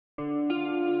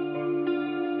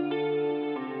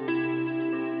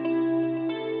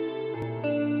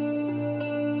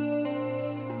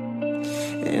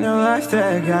In a life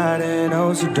that got it,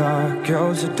 oh so dark,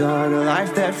 oh so dark. A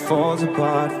life that falls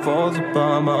apart, falls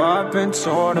apart. My heart been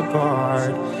torn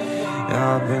apart,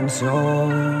 I've been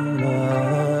torn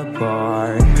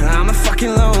apart. I'm a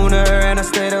fucking loner and I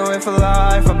stayed away for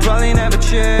life. I'll probably never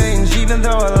change, even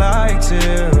though I'd like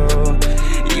to.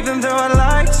 Even though I'd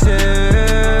like to,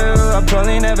 I'll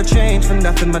probably never change for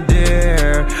nothing, my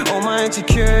dear. All my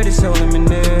insecurities holding me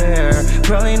near.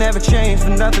 Probably never change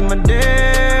for nothing, my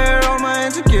dear. All my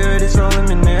insecurities holding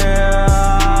me near.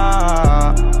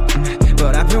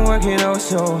 But I've been working oh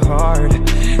so hard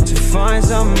to find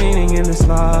some meaning in this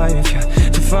life,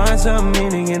 to find some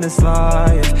meaning in this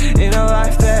life. In a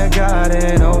life that got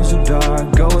it oh so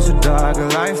dark, oh so dark. A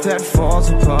life that falls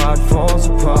apart, falls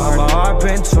apart. My heart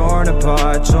been torn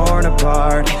apart, torn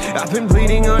apart. I've been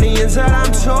bleeding on the inside,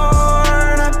 I'm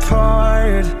torn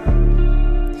apart.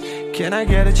 Can I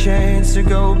get a chance to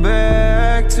go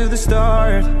back to the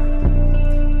start?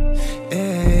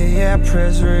 Yeah,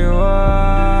 press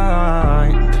rewind.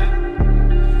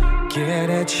 Get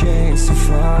a chance to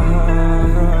find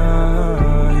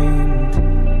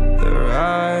the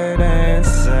right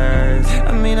answers.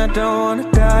 I mean, I don't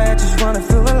wanna die, I just wanna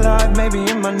feel alive. Maybe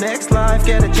in my next life,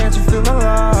 get a chance to feel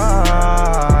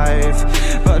alive.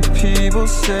 But people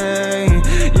say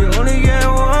you only get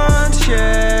one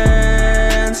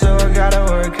chance, so I gotta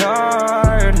work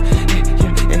hard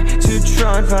to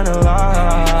try and find a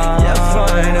light. Yeah,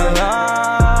 find a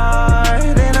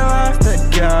light in a life that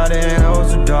got it oh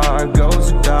so dark, oh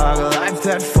so dark. A life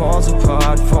that falls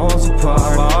apart, falls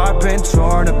apart. My heart been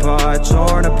torn apart,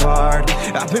 torn apart.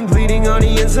 I've been bleeding on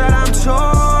the inside, I'm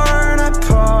torn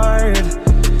apart.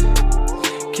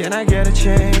 Can I get a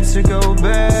chance to go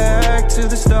back to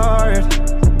the start?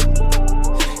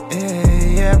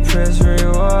 Yeah, press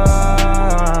rewind.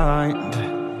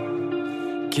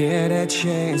 Get a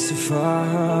chance to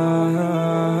find.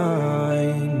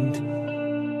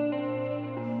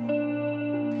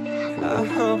 I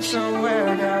hope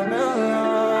somewhere down the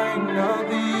line I'll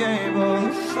be able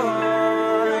to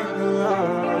find the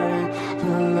light,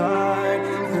 the light,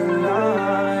 the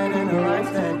light. In a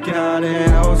life that got it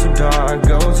oh so dark,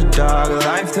 oh so dark. A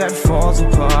life that falls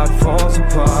apart, falls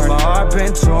apart. My heart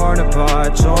been torn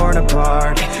apart, torn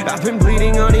apart. I've been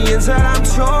bleeding on the inside, I'm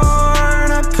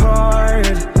torn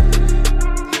apart.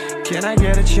 Can I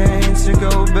get a chance to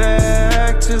go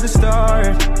back to the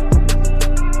start?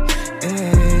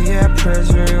 Yeah,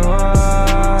 press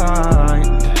rewind.